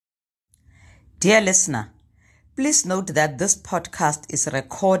Dear listener, please note that this podcast is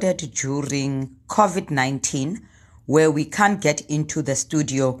recorded during COVID-19, where we can't get into the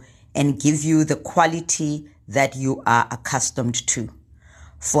studio and give you the quality that you are accustomed to.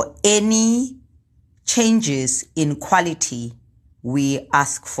 For any changes in quality, we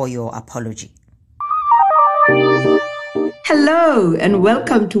ask for your apology. Hello and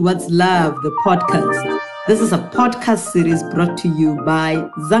welcome to What's Love, the podcast. This is a podcast series brought to you by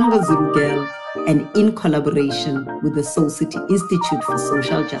Zanga Zulu Girl and in collaboration with the Soul City Institute for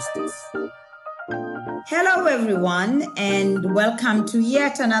Social Justice. Hello, everyone, and welcome to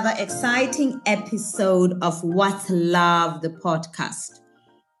yet another exciting episode of What's Love, the podcast.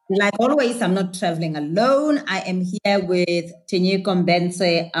 Like always, I'm not traveling alone. I am here with Tinyiko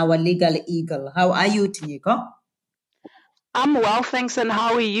Mbense, our legal eagle. How are you, Tinyiko? I'm well, thanks. And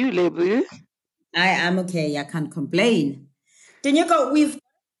how are you, Lebu? I am okay. I can't complain. Tinyiko, we've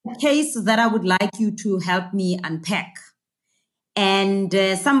got a case that I would like you to help me unpack. And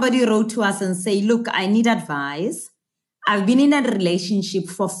somebody wrote to us and say, look, I need advice. I've been in a relationship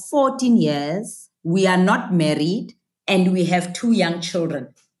for 14 years. We are not married and we have 2 young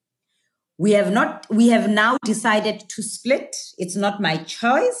children. We have now decided to split. It's not my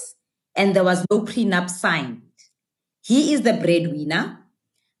choice. And there was no prenup signed. He is the breadwinner.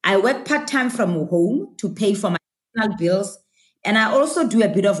 I work part-time from home to pay for my personal bills. And I also do a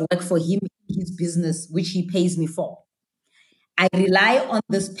bit of work for him in his business, which he pays me for. I rely on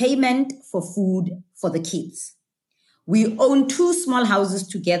this payment for food for the kids. We own 2 small houses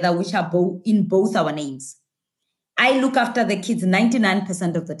together, which are in both our names. I look after the kids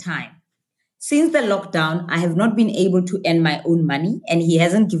 99% of the time. Since the lockdown, I have not been able to earn my own money, and he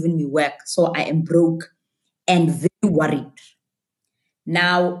hasn't given me work, so I am broke and very worried.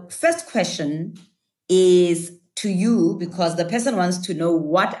 Now, first question is to you, because the person wants to know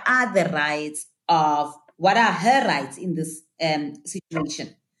what are her rights in this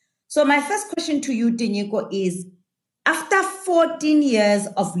situation. So my first question to you, Tinyiko, is after 14 years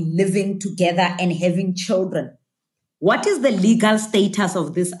of living together and having children, what is the legal status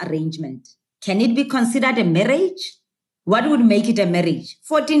of this arrangement? Can it be considered a marriage? What would make it a marriage?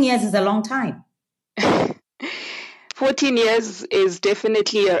 14 years is a long time. 14 years is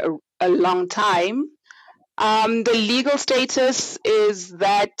definitely a long time. The legal status is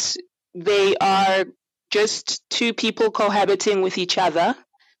that they are just 2 people cohabiting with each other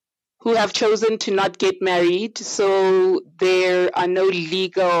who have chosen to not get married. So there are no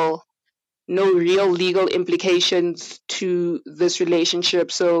real legal implications to this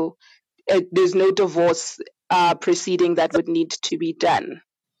relationship. So there's no divorce proceeding that would need to be done.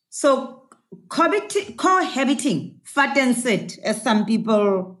 So cohabiting, fat and sit, as some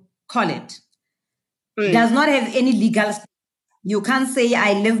people call it, does not have any legal. You can't say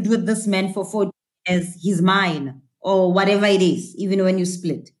I lived with this man for 4 years, he's mine, or whatever it is, even when you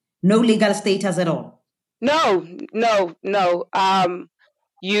split. No legal status at all. No.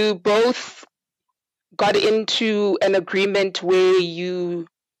 You both got into an agreement where you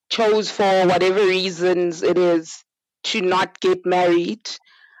chose, for whatever reasons it is, to not get married.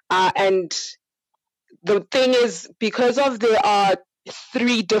 And the thing is, because there are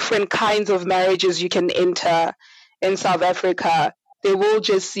 3 different kinds of marriages you can enter in South Africa, they will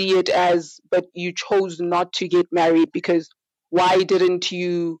just see it as, but you chose not to get married because why didn't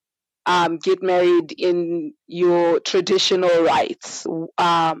you get married in your traditional rights?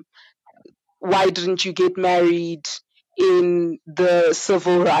 Why didn't you get married in the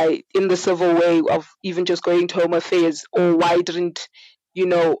civil way of even just going to home affairs? Or why didn't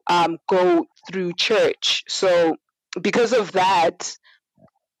go through church? So because of that,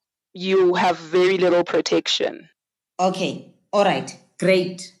 you have very little protection. Okay. All right.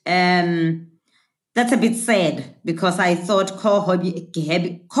 Great. That's a bit sad because I thought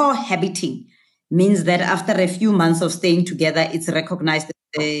cohabiting means that after a few months of staying together, it's recognized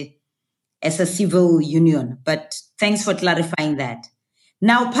as a civil union. But thanks for clarifying that.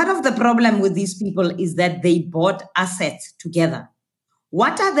 Now, part of the problem with these people is that they bought assets together.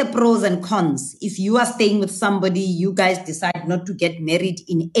 What are the pros and cons? If you are staying with somebody, you guys decide not to get married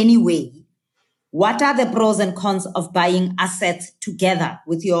in any way. What are the pros and cons of buying assets together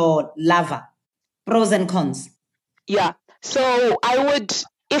with your lover? Pros and cons. Yeah. So I would,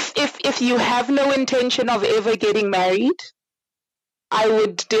 if you have no intention of ever getting married, I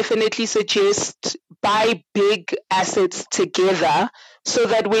would definitely suggest buy big assets together so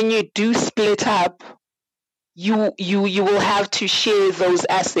that when you do split up, you will have to share those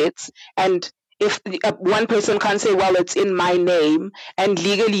assets, and if one person can't say, well, it's in my name, and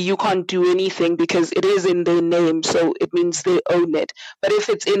legally you can't do anything because it is in their name, so it means they own it. But if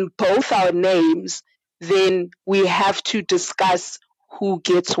it's in both our names, then we have to discuss who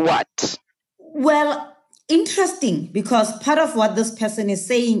gets what. Well, interesting, because part of what this person is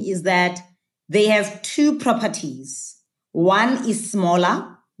saying is that they have two properties. One is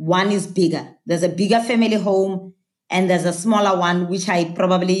smaller, one is bigger. There's a bigger family home and there's a smaller one, which I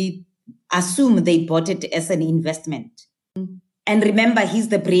probably assume they bought it as an investment. And remember, he's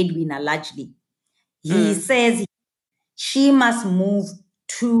the breadwinner largely. He says she must move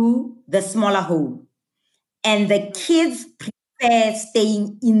to the smaller home, and the kids prefer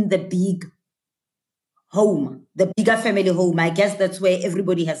staying in the big home, the bigger family home. I guess that's where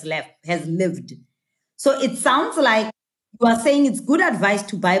everybody has lived. So it sounds like you are saying it's good advice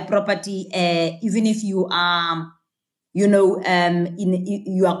to buy property, even if you are,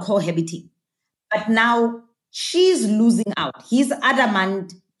 you are cohabiting. But now she's losing out. He's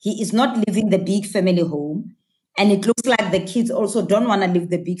adamant he is not living the big family home. And it looks like the kids also don't want to live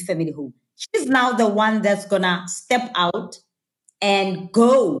the big family home. She's now the one that's going to step out and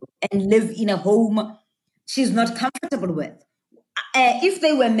go and live in a home she's not comfortable with. If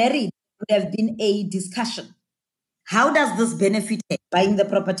they were married, there would have been a discussion. How does this benefit her, buying the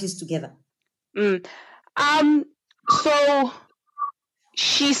properties together? So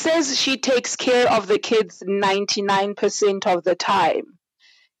she says she takes care of the kids 99% of the time.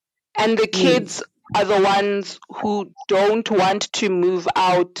 And the kids are the ones who don't want to move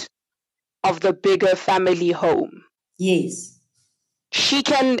out of the bigger family home. Yes. She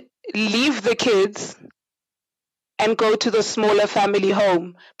can leave the kids and go to the smaller family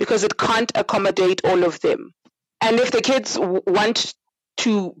home because it can't accommodate all of them. And if the kids want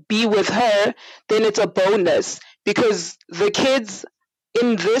to be with her, then it's a bonus, because the kids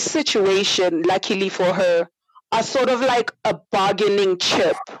in this situation, luckily for her, are sort of like a bargaining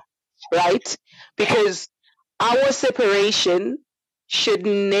chip, right? Because our separation should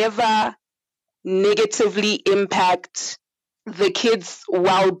never negatively impact the kids'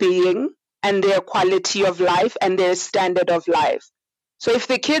 well-being and their quality of life and their standard of life. So if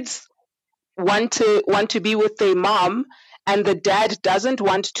the kids want to be with their mom and the dad doesn't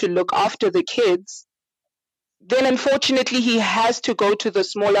want to look after the kids, then unfortunately he has to go to the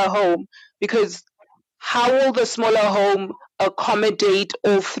smaller home, because how will the smaller home accommodate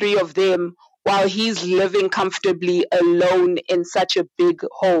all three of them while he's living comfortably alone in such a big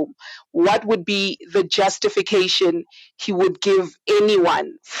home? What would be the justification he would give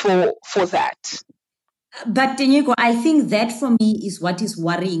anyone for that? But Tenyeko, I think that for me is what is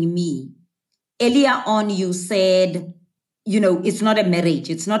worrying me. Earlier on, you said, it's not a marriage.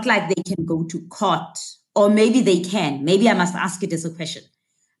 It's not like they can go to court, or maybe they can. Maybe I must ask it as a question.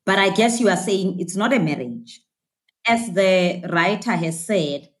 But I guess you are saying it's not a marriage. As the writer has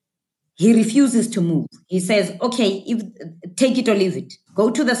said, he refuses to move. He says, okay, take it or leave it. Go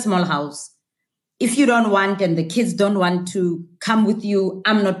to the small house. If you don't want and the kids don't want to come with you,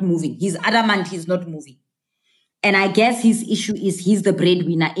 I'm not moving. He's adamant he's not moving. And I guess his issue is he's the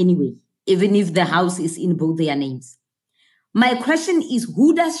breadwinner anyway, even if the house is in both their names. My question is,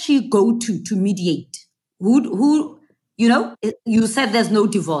 who does she go to mediate? Who you said there's no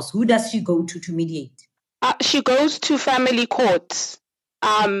divorce. Who does she go to mediate? She goes to family court.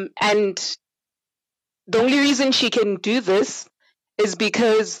 And the only reason she can do this is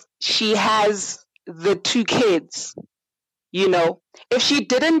because she has the two kids. If she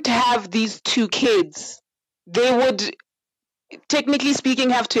didn't have these two kids, they would, technically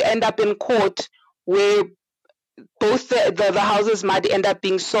speaking, have to end up in court, where both the houses might end up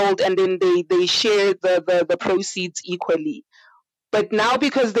being sold, and then they share the proceeds equally. But now,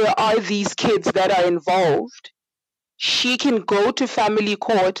 because there are these kids that are involved, she can go to family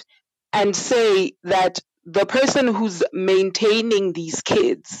court and say that the person who's maintaining these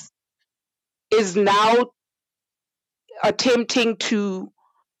kids is now attempting to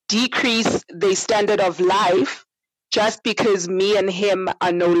decrease their standard of life just because me and him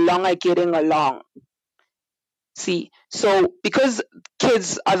are no longer getting along. See, so because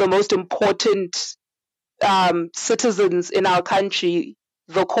kids are the most important citizens in our country,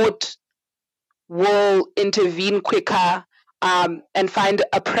 the court will intervene quicker and find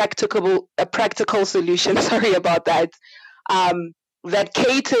a practical solution. Sorry about that. That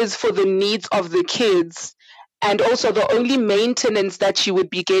caters for the needs of the kids, and also the only maintenance that she would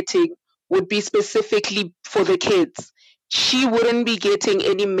be getting would be specifically for the kids. She wouldn't be getting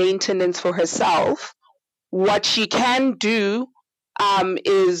any maintenance for herself. What she can do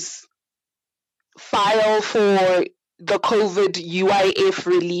is file for the COVID UIF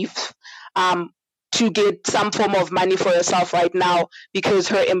relief to get some form of money for herself right now because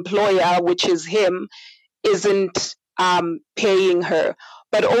her employer, which is him, isn't paying her.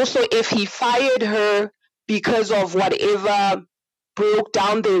 But also, if he fired her because of whatever broke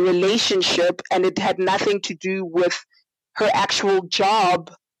down their relationship and it had nothing to do with her actual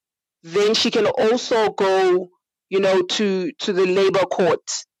job, then she can also go, to the labor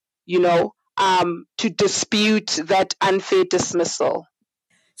court, to dispute that unfair dismissal.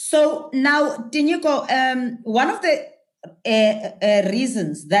 So now, Tinyuko, one of the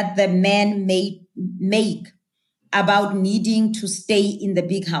reasons that the men may make about needing to stay in the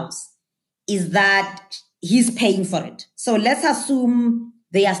big house is that he's paying for it. So let's assume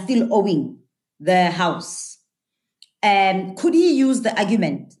they are still owing the house. Could he use the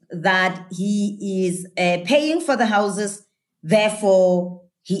argument that he is paying for the houses, therefore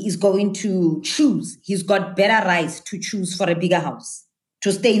he is going to choose, he's got better rights to choose for a bigger house,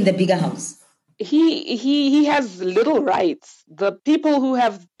 to stay in the bigger house? He has little rights. The people who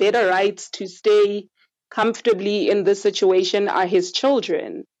have better rights to stay comfortably in this situation are his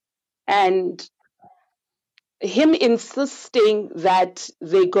children. And him insisting that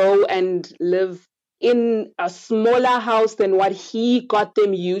they go and live in a smaller house than what he got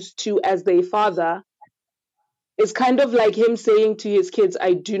them used to as their father is kind of like him saying to his kids,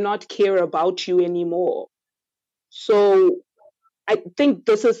 I do not care about you anymore. So I think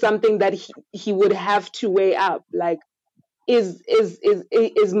this is something that he would have to weigh up. Like, is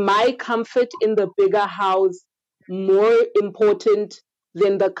my comfort in the bigger house more important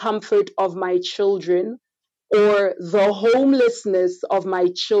than the comfort of my children or the homelessness of my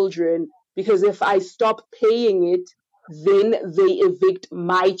children? Because if I stop paying it, then they evict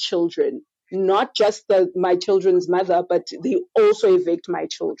my children, not just my children's mother, but they also evict my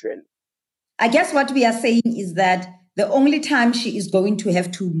children. I guess what we are saying is that the only time she is going to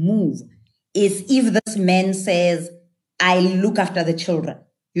have to move is if this man says, I look after the children.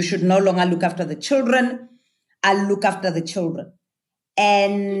 You should no longer look after the children. I'll look after the children.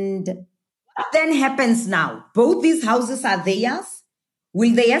 And what then happens now? Both these houses are theirs.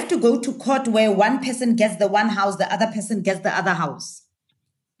 Will they have to go to court where one person gets the one house, the other person gets the other house?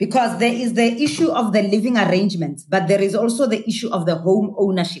 Because there is the issue of the living arrangements, but there is also the issue of the home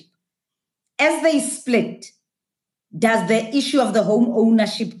ownership. As they split, does the issue of the home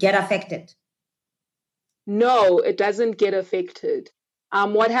ownership get affected? No, it doesn't get affected.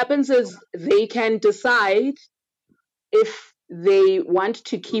 What happens is they can decide if they want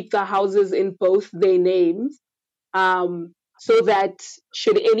to keep the houses in both their names, so that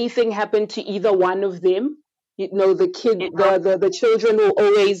should anything happen to either one of them, the children will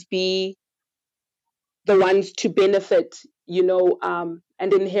always be the ones to benefit, and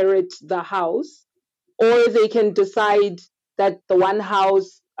inherit the house. Or they can decide that the one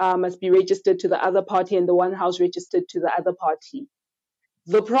house must be registered to the other party and the one house registered to the other party.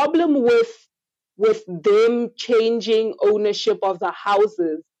 The problem with them changing ownership of the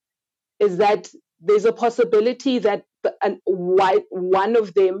houses is that there's a possibility that one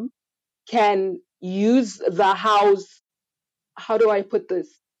of them can use the house. How do I put this?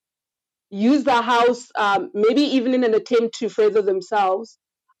 Use the house, maybe even in an attempt to further themselves,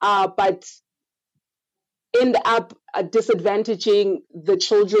 but end up disadvantaging the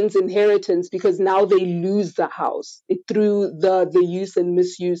children's inheritance because now they lose the house through the use and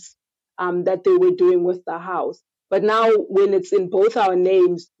misuse that they were doing with the house. But now when it's in both our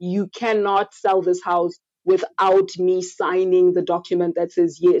names, you cannot sell this house without me signing the document that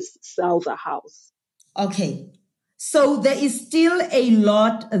says, yes, sell the house. Okay. So there is still a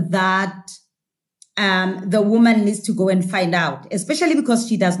lot that the woman needs to go and find out, especially because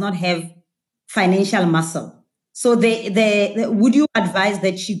she does not have financial muscle. So would you advise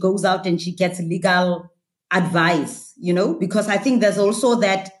that she goes out and she gets legal advice, because I think there's also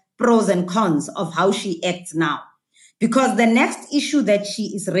that pros and cons of how she acts now. Because the next issue that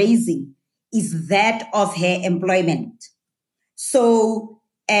she is raising is that of her employment. So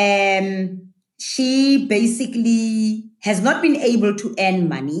she basically has not been able to earn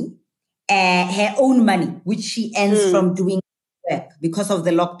money, her own money, which she earns from doing work because of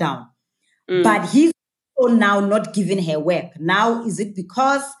the lockdown. But he's now not giving her work. Now, is it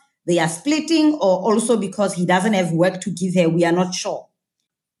because they are splitting or also because he doesn't have work to give her? We are not sure.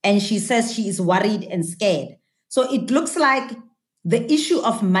 And she says she is worried and scared. So it looks like the issue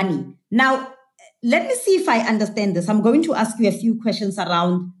of money. Now, let me see if I understand this. I'm going to ask you a few questions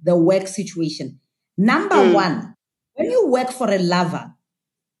around the work situation. Number one, when you work for a lover,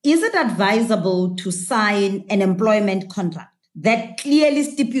 is it advisable to sign an employment contract that clearly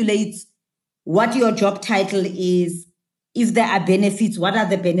stipulates what your job title is, If there are benefits, what are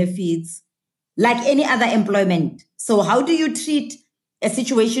the benefits? Like any other employment. So how do you treat a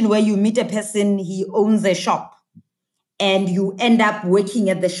situation where you meet a person, he owns a shop, and you end up working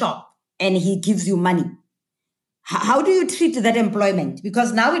at the shop and he gives you money? How do you treat that employment?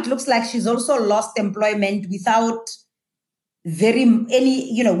 Because now it looks like she's also lost employment without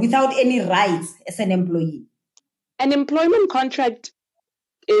without any rights as an employee. An employment contract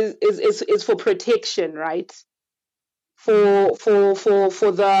is for protection, right? For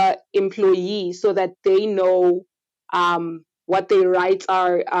the employee, so that they know what their rights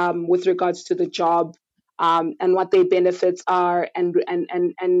are with regards to the job, and what their benefits are, and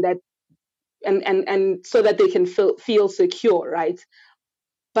that and so that they can feel secure, right?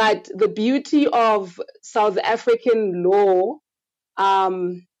 But the beauty of South African law,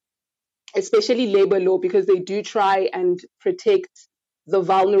 especially labor law, because they do try and protect the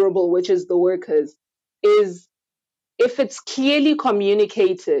vulnerable, which is the workers, is if it's clearly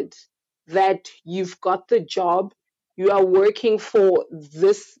communicated that you've got the job, you are working for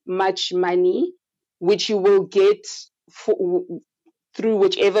this much money, which you will get through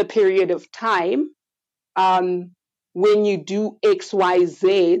whichever period of time, when you do X, Y,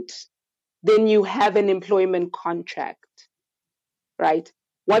 Z, then you have an employment contract, right?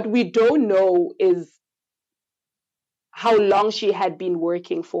 What we don't know is how long she had been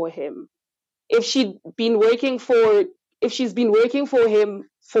working for him. If she's been working for him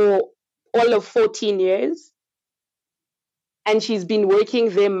for all of 14 years, and she's been working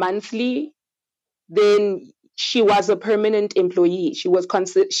there monthly, then she was a permanent employee. She was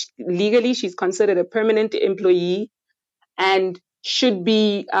legally, she's considered a permanent employee and should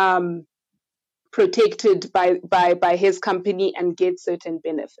be protected by his company and get certain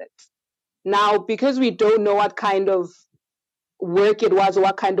benefits. Now, because we don't know what kind of work it was or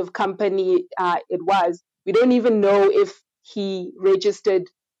what kind of company it was, we don't even know if he registered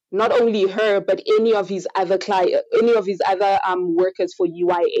not only her but any of his other workers for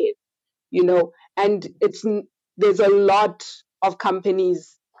UIF, and there's a lot of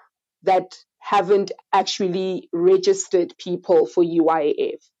companies that haven't actually registered people for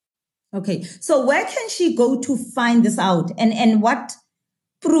UIF. Okay, so where can she go to find this out, and what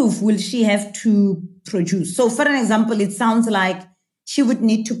proof will she have to produce? So, for an example, it sounds like she would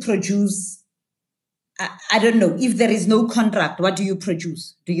need to produce, I don't know, if there is no contract, what do you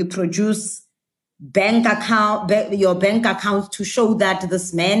produce? Do you produce your bank account to show that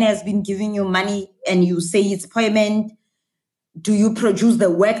this man has been giving you money and you say it's payment? Do you produce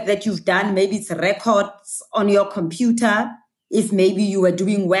the work that you've done? Maybe it's records on your computer. If maybe you were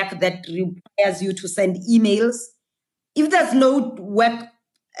doing work that requires you to send emails. If there's no work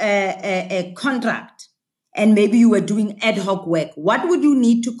a contract, and maybe you were doing ad hoc work, what would you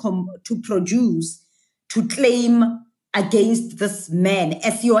need to produce to claim against this man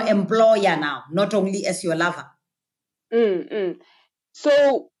as your employer now, not only as your lover?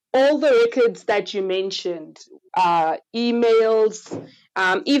 So all the records that you mentioned, emails,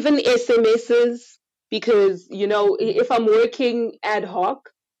 even SMSs, because if I'm working ad hoc,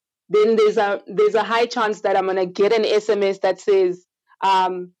 then there's a high chance that I'm gonna get an SMS that says,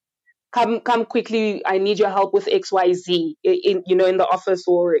 come quickly, I need your help with XYZ in the office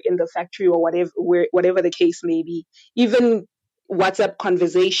or in the factory or whatever the case may be. Even WhatsApp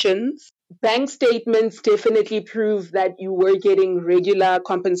conversations. Bank statements definitely prove that you were getting regular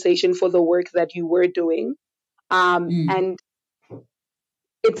compensation for the work that you were doing. And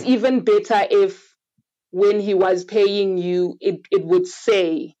it's even better if when he was paying you, it would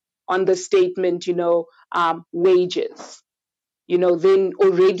say on the statement, wages. Then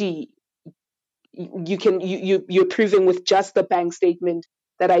already you're proving with just the bank statement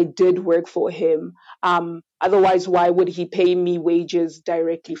that I did work for him. Otherwise, why would he pay me wages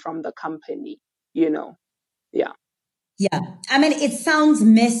directly from the company? Yeah. Yeah. I mean, it sounds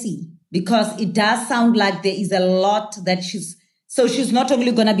messy because it does sound like there is a lot that she's not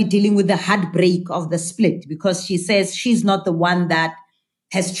only going to be dealing with the heartbreak of the split, because she says she's not the one that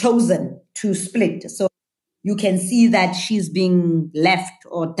has chosen to split. So you can see that she's being left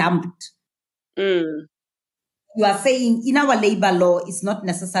or dumped. You are saying in our labor law, it's not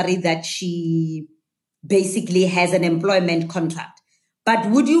necessary that she basically has an employment contract. But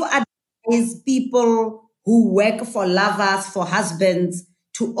would you advise people who work for lovers, for husbands,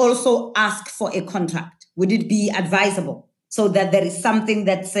 to also ask for a contract? Would it be advisable so that there is something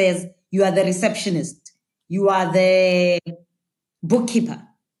that says you are the receptionist, you are the bookkeeper?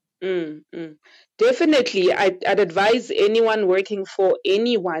 Definitely. I'd advise anyone working for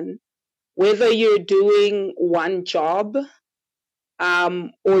anyone, whether you're doing one job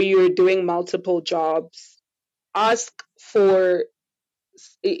or you're doing multiple jobs, ask for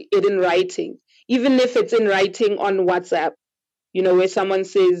it in writing, even if it's in writing on WhatsApp, where someone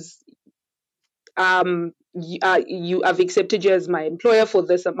says, you have accepted you as my employer for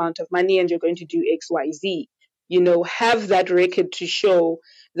this amount of money and you're going to do XYZ. Have that record to show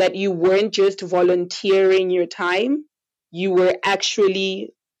that you weren't just volunteering your time, you were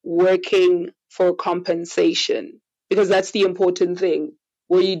actually working for compensation, because that's the important thing.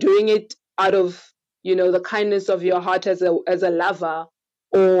 Were you doing it out of, the kindness of your heart as a lover,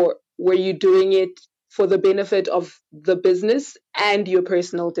 or were you doing it for the benefit of the business and your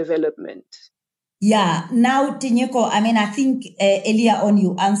personal development? Yeah. Now, Tinyeko, I think earlier on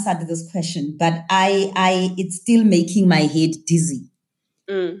you answered this question, but it's still making my head dizzy.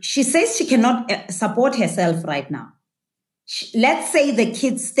 She says she cannot support herself right now. Let's say the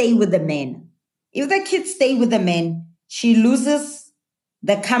kids stay with the man. If the kids stay with the man, she loses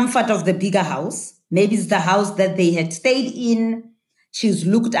the comfort of the bigger house. Maybe it's the house that they had stayed in. She's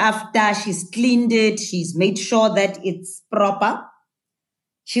looked after, she's cleaned it, she's made sure that it's proper.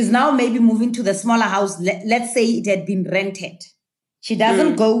 She's now maybe moving to the smaller house. Let's say it had been rented. She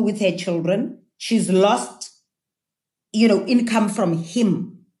doesn't go with her children. She's lost, income from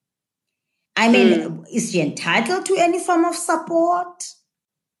him. Is she entitled to any form of support?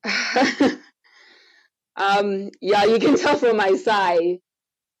 Yeah, you can tell from my sigh.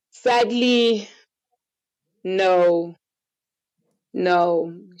 Sadly, no.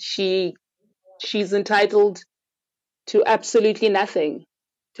 She's entitled to absolutely nothing.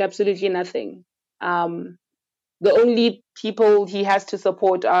 The only people he has to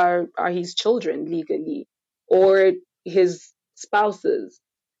support are his children legally, or his spouses.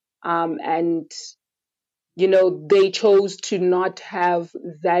 And they chose to not have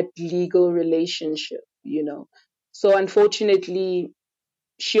that legal relationship, So unfortunately,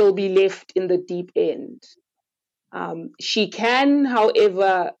 she'll be left in the deep end. She can,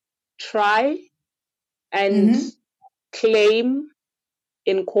 however, try and claim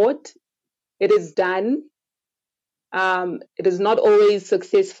in court. It is done. It is not always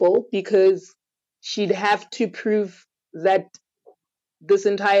successful, because she'd have to prove that this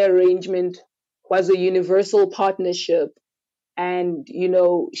entire arrangement was a universal partnership, and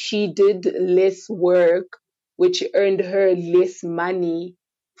she did less work, which earned her less money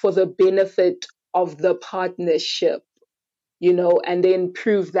for the benefit of the partnership, and then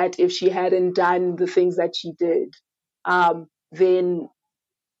prove that if she hadn't done the things that she did, then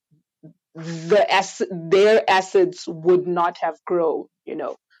their assets would not have grown,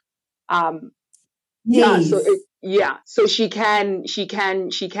 Yes. So she can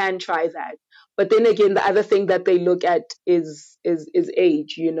try that. But then again, the other thing that they look at is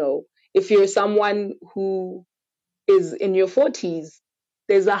age. If you're someone who is in your 40s,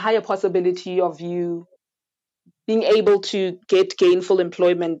 there's a higher possibility of you being able to get gainful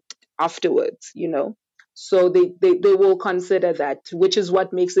employment afterwards. So they will consider that, which is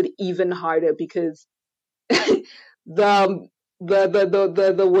what makes it even harder, because the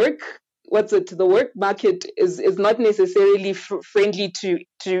work market is not necessarily friendly to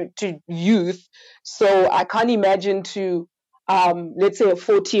youth. So I can't imagine to let's say a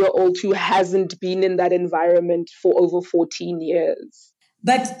 40-year-old who hasn't been in that environment for over 14 years.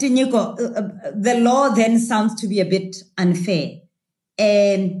 But Tinyiko, the law then sounds to be a bit unfair.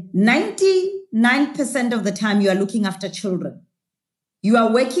 And 99% of the time you are looking after children. You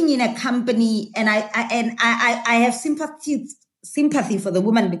are working in a company, and I have sympathy for the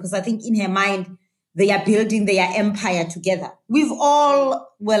woman, because I think in her mind they are building their empire together. We've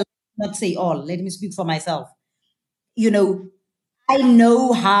all, well, not say all, let me speak for myself. I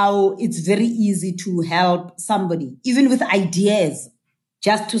know how it's very easy to help somebody, even with ideas,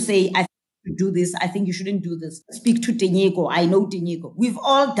 just to say, I think you should do this, I think you shouldn't do this. Speak to Tinyiko, I know Tinyiko. We've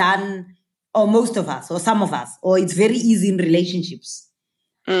all done, or most of us, or some of us, or it's very easy in relationships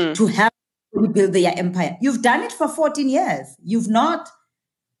to help build their empire. You've done it for 14 years. You've not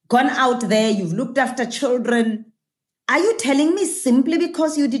gone out there. You've looked after children. Are you telling me simply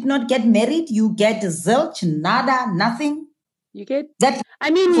because you did not get married, you get zilch, nada, nothing? You get that?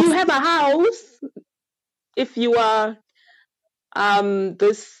 You have a house. If you are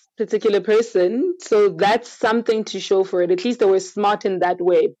this particular person, so that's something to show for it. At least they were smart in that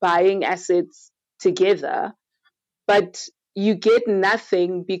way, buying assets together. But you get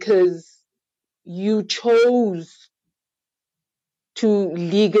nothing because you chose to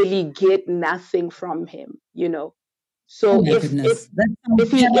legally get nothing from him, So if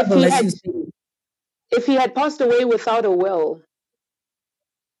he had passed away without a will,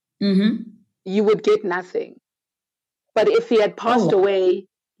 you would get nothing. But if he had passed away,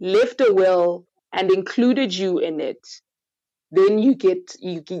 left a will, and included you in it, then you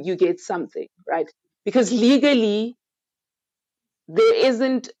get something, right? Because legally there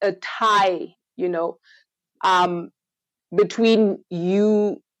isn't a tie, between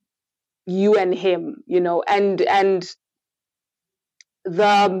you and him, and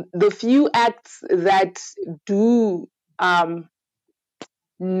the few acts that do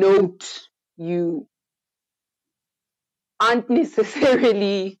note you aren't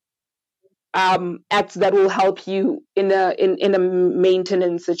necessarily acts that will help you in a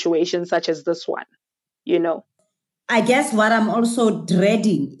maintenance situation such as this one, I guess what I'm also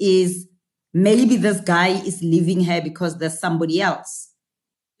dreading is maybe this guy is leaving her because there's somebody else.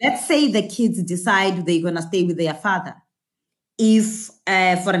 Let's say the kids decide they're going to stay with their father. If,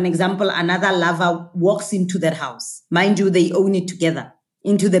 for an example, another lover walks into that house, mind you, they own it together,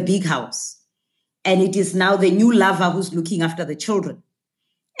 into the big house, and it is now the new lover who's looking after the children,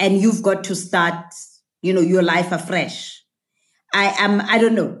 and you've got to start, your life afresh. I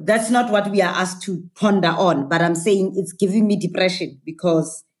don't know. That's not what we are asked to ponder on, but I'm saying it's giving me depression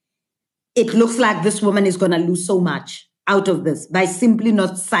because it looks like this woman is going to lose so much out of this by simply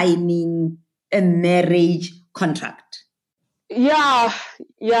not signing a marriage contract. Yeah.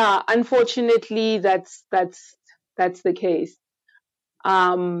 Unfortunately, that's the case.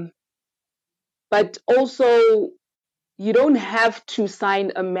 But also, you don't have to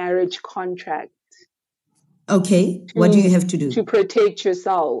sign a marriage contract. Okay, what do you have to do? To protect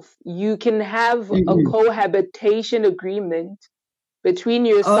yourself. You can have a cohabitation agreement between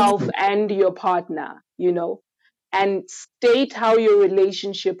yourself and your partner, and state how your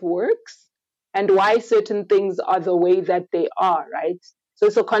relationship works and why certain things are the way that they are, right? So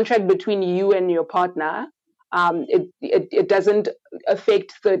it's a contract between you and your partner. It doesn't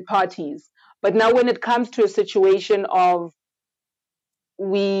affect third parties. But now when it comes to a situation of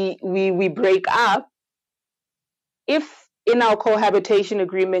we break up, if in our cohabitation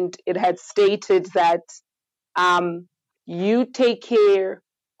agreement it had stated that you take care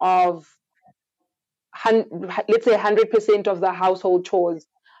of let's say 100% of the household chores,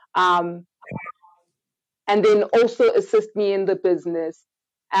 and then also assist me in the business,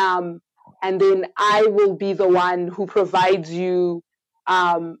 and then I will be the one who provides you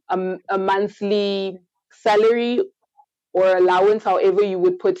a monthly salary or allowance, however you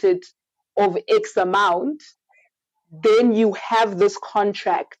would put it, of X amount, then you have this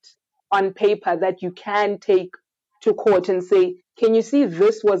contract on paper that you can take to court and say, can you see,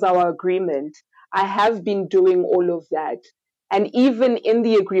 this was our agreement. I have been doing all of that. And even in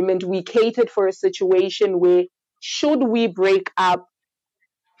the agreement, we catered for a situation where, should we break up,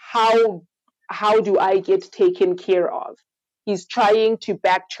 how do I get taken care of? He's trying to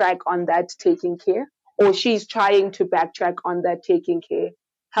backtrack on that taking care, or she's trying to backtrack on that taking care.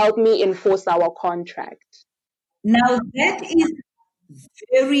 Help me enforce our contract. Now that is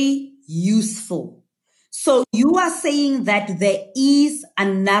very useful. So you are saying that there is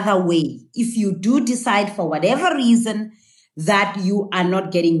another way. If you do decide for whatever reason that you are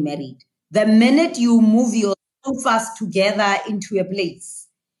not getting married, the minute you move your sofas together into a place,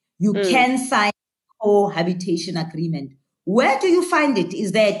 you can sign a cohabitation agreement. Where do you find it?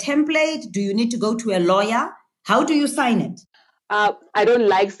 Is there a template? Do you need to go to a lawyer? How do you sign it? I don't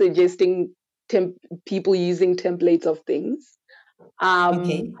like suggesting people using templates of things.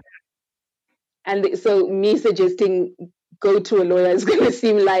 Okay. And so me suggesting go to a lawyer is going to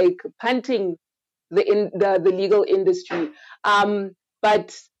seem like punting the legal industry.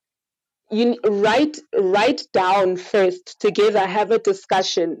 But you write down first together, have a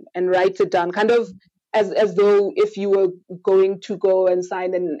discussion and write it down, kind of as though if you were going to go and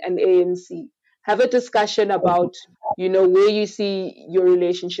sign an ANC. Have a discussion about where you see your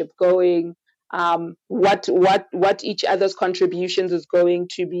relationship going, what each other's contributions is going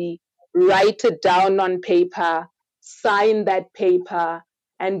to be. Write it down on paper, sign that paper,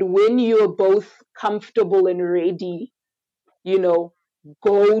 and when you're both comfortable and ready,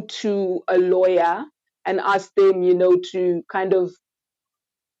 go to a lawyer and ask them, to kind of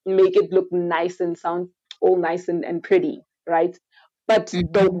make it look nice and sound all nice and pretty, right? But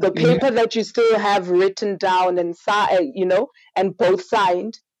the paper that you still have written down and and both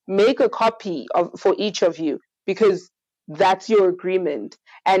signed, make a copy for each of you, because that's your agreement.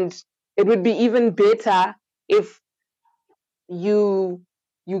 And it would be even better if you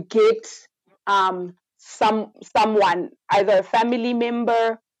get someone, either a family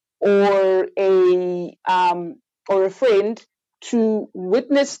member or a friend, to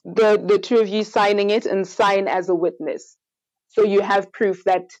witness the two of you signing it and sign as a witness, so you have proof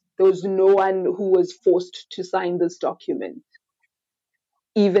that there was no one who was forced to sign this document.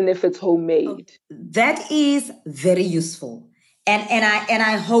 even if it's homemade. That is very useful. And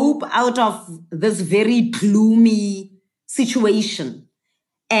I hope out of this very gloomy situation,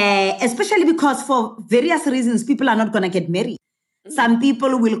 especially because for various reasons, people are not going to get married. Some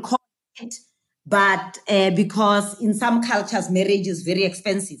people will call it, but because in some cultures, marriage is very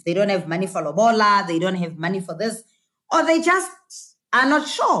expensive. They don't have money for lobola, they don't have money for this, or they just are not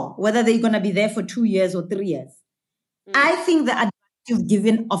sure whether they're going to be there for 2 years or 3 years. I think the advice you've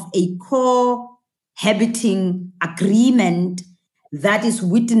given of a cohabiting agreement that is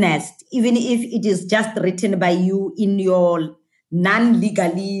witnessed, even if it is just written by you in your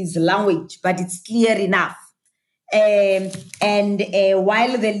non-legalese language, but it's clear enough. And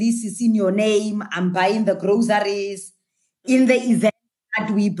while the lease is in your name, I'm buying the groceries. In the event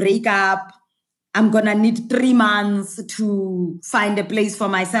that we break up, I'm going to need 3 months to find a place for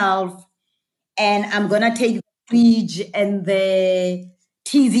myself. And I'm going to take the fridge and the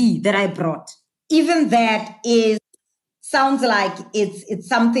TV that I brought. Even that sounds like it's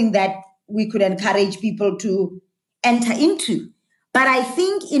something that we could encourage people to enter into. But I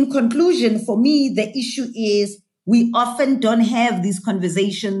think in conclusion, for me, the issue is we often don't have these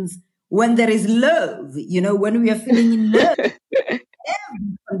conversations when there is love, when we are feeling in love.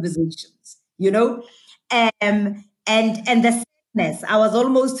 Conversations, and the sadness. I was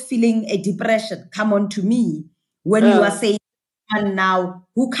almost feeling a depression come on to me when you are saying someone now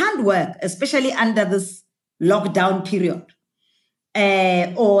who can't work, especially under this lockdown period,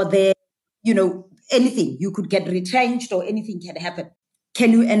 or anything, you could get retrenched or anything can happen.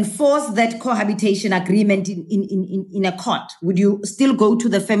 Can you enforce that cohabitation agreement in a court? Would you still go to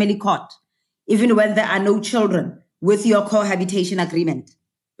the family court, even when there are no children, with your cohabitation agreement?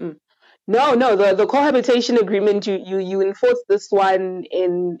 No, the cohabitation agreement, you enforce this one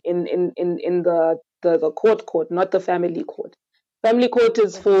in the court, not the family court. Family court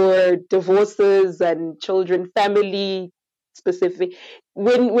is for divorces and children, family specific.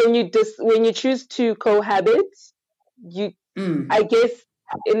 When you choose to cohabit, I guess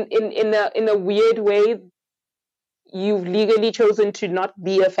in a weird way, you've legally chosen to not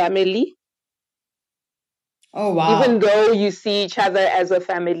be a family. Oh, wow. Even though you see each other as a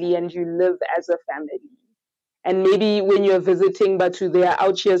family and you live as a family. And maybe when you're visiting Batu, they are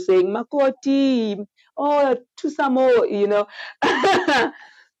out here saying, Makoti, oh, Tusamo,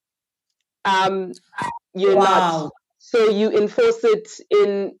 you're not. So you enforce it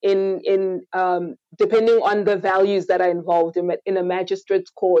in depending on the values that are involved in a magistrate's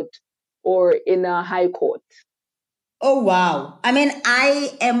court or in a high court. Oh, wow. I mean,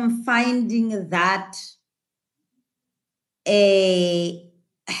 I am finding that I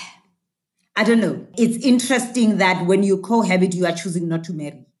don't know. It's interesting that when you cohabit, you are choosing not to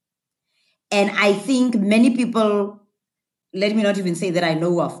marry. And I think many people, let me not even say that I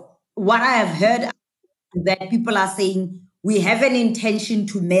know of, what I have heard is that people are saying, we have an intention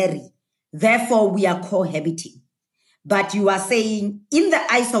to marry, therefore we are cohabiting. But you are saying, in the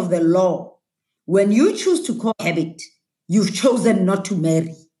eyes of the law, when you choose to cohabit, you've chosen not to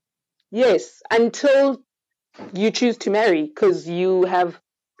marry. Yes, until you choose to marry, because you have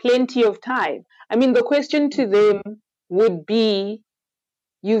plenty of time. I mean, the question to them would be,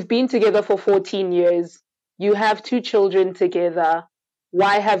 you've been together for 14 years, you have 2 children together,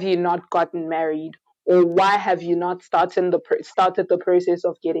 why have you not gotten married? Or why have you not started the process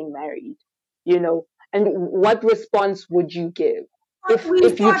of getting married? And what response would you give? If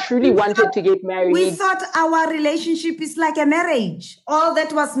you truly wanted to get married. We thought our relationship is like a marriage. All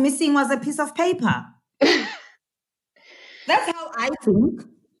that was missing was a piece of paper. That's how I think.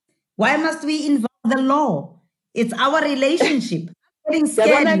 Why must we involve the law? It's our relationship. I'm getting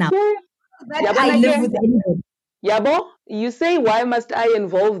scared now. I live with anybody. Yabo, you say, why must I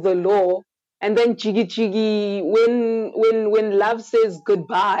involve the law? And then chigi, when love says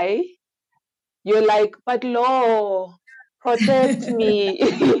goodbye, you're like, but law, protect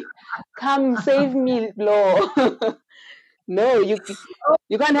me. Come save me, law. No, you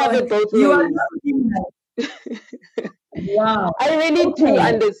can't have it both ways. Wow. I really do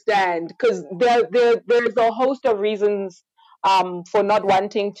understand, because there's a host of reasons for not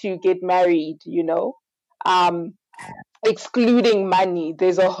wanting to get married, excluding money.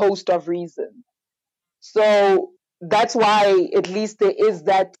 There's a host of reasons. So that's why at least there is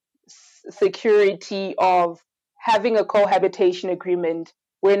that security of having a cohabitation agreement.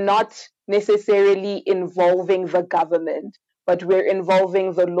 We're not necessarily involving the government, but we're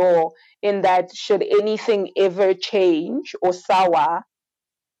involving the law, in that should anything ever change or sour,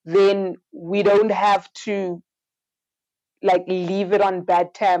 then we don't have to leave it on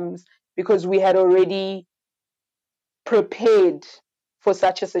bad terms, because we had already prepared for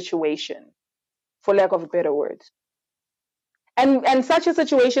such a situation, for lack of a better word. And such a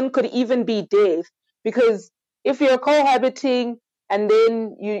situation could even be death, because if you're cohabiting and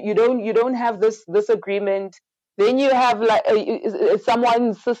then you don't have this agreement, then you have like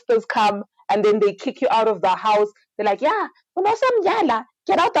someone's sisters come and then they kick you out of the house. They're like, yeah,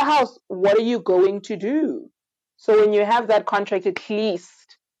 get out the house. What are you going to do? So when you have that contract, at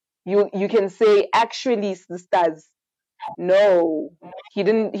least you can say, actually, sisters, no, he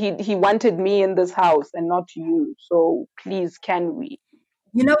didn't. He wanted me in this house and not you. So please, can we?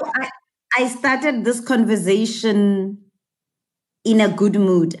 You know, I started this conversation in a good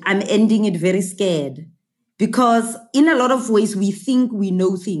mood. I'm ending it very scared, because in a lot of ways we think we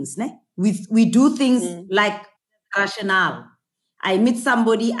know things. Ne? We do things like rationale. I meet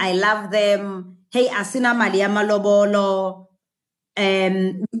somebody, I love them. Hey, asina mali ya malobolo.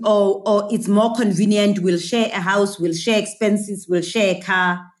 Or it's more convenient. We'll share a house, we'll share expenses, we'll share a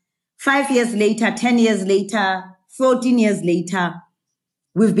car. 5 years later, 10 years later, 14 years later,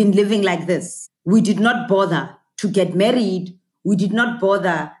 we've been living like this. We did not bother to get married. We did not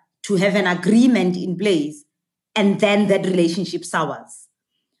bother to have an agreement in place. And then that relationship sours.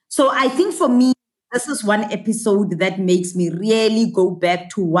 So I think for me, this is one episode that makes me really go back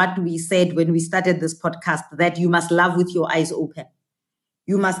to what we said when we started this podcast, that you must love with your eyes open.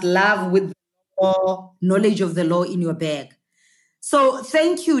 You must love with knowledge of the law in your bag. So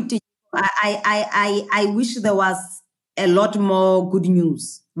thank you. I wish there was a lot more good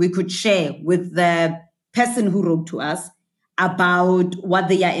news we could share with the person who wrote to us about what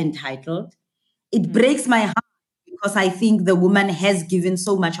they are entitled. It breaks my heart, because I think the woman has given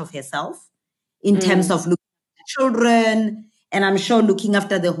so much of herself in terms of looking after children, and I'm sure looking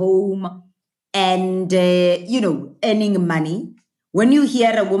after the home, and earning money. When you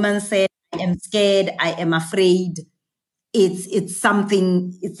hear a woman say, I am scared, I am afraid, it's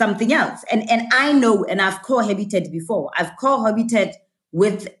something else. And I know, and I've cohabited before. I've cohabited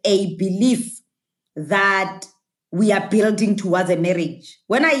with a belief that we are building towards a marriage.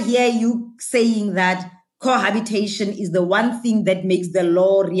 When I hear you saying that cohabitation is the one thing that makes the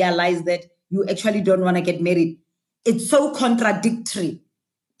law realize that you actually don't want to get married, it's so contradictory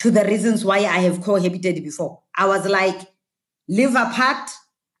to the reasons why I have cohabited before. I was like, live apart,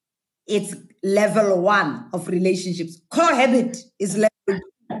 it's level 1 of relationships. Cohabit is level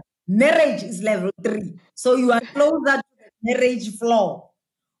 2. Marriage is level 3. So you are closer to the marriage floor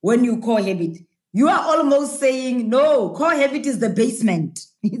when you cohabit. You are almost saying, no, cohabit is the basement.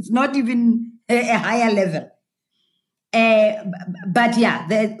 It's not even a higher level. But yeah,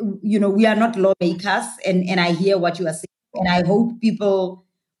 we are not lawmakers, and I hear what you are saying. And I hope people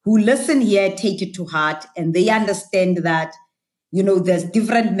who listen here take it to heart, and they understand that, there's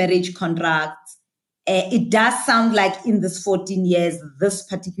different marriage contracts. It does sound like in this 14 years, this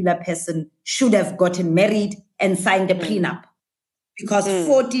particular person should have gotten married and signed a prenup, because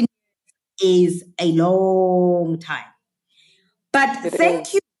 14 is a long time. But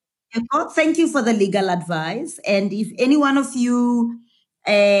thank you. Thank you for the legal advice. And if any one of you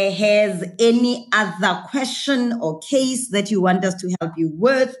has any other question or case that you want us to help you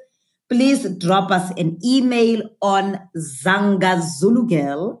with, please drop us an email on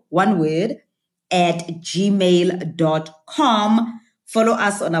zangazulugirl, one word, at gmail.com. Follow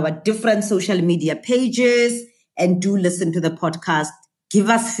us on our different social media pages, and do listen to the podcast. Give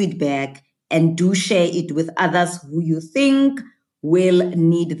us feedback, and do share it with others who you think will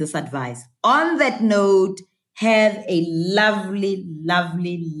need this advice. On that note, have a lovely,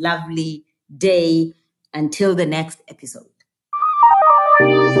 lovely, lovely day until the next episode.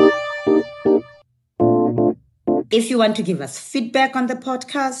 If you want to give us feedback on the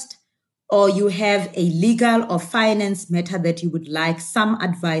podcast, or you have a legal or finance matter that you would like some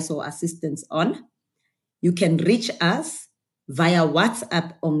advice or assistance on, you can reach us via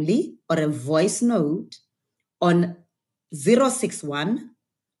WhatsApp only or a voice note on 061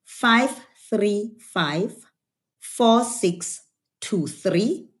 535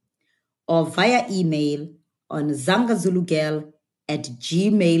 4623, or via email on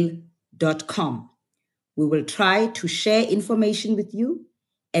zangazulugirl@gmail.com. We will try to share information with you,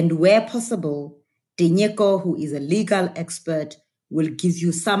 and where possible, Dinyeko, who is a legal expert, will give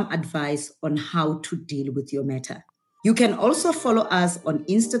you some advice on how to deal with your matter. You can also follow us on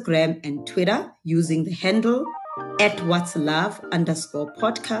Instagram and Twitter using the handle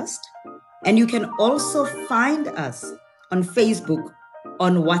 @whatslove_podcast. And you can also find us on Facebook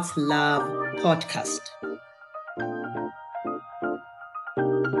on What's Love Podcast.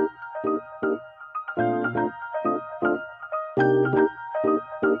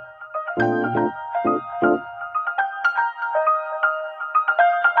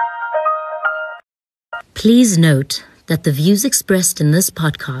 Please note that the views expressed in this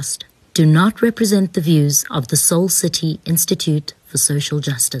podcast do not represent the views of the Soul City Institute for Social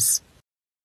Justice.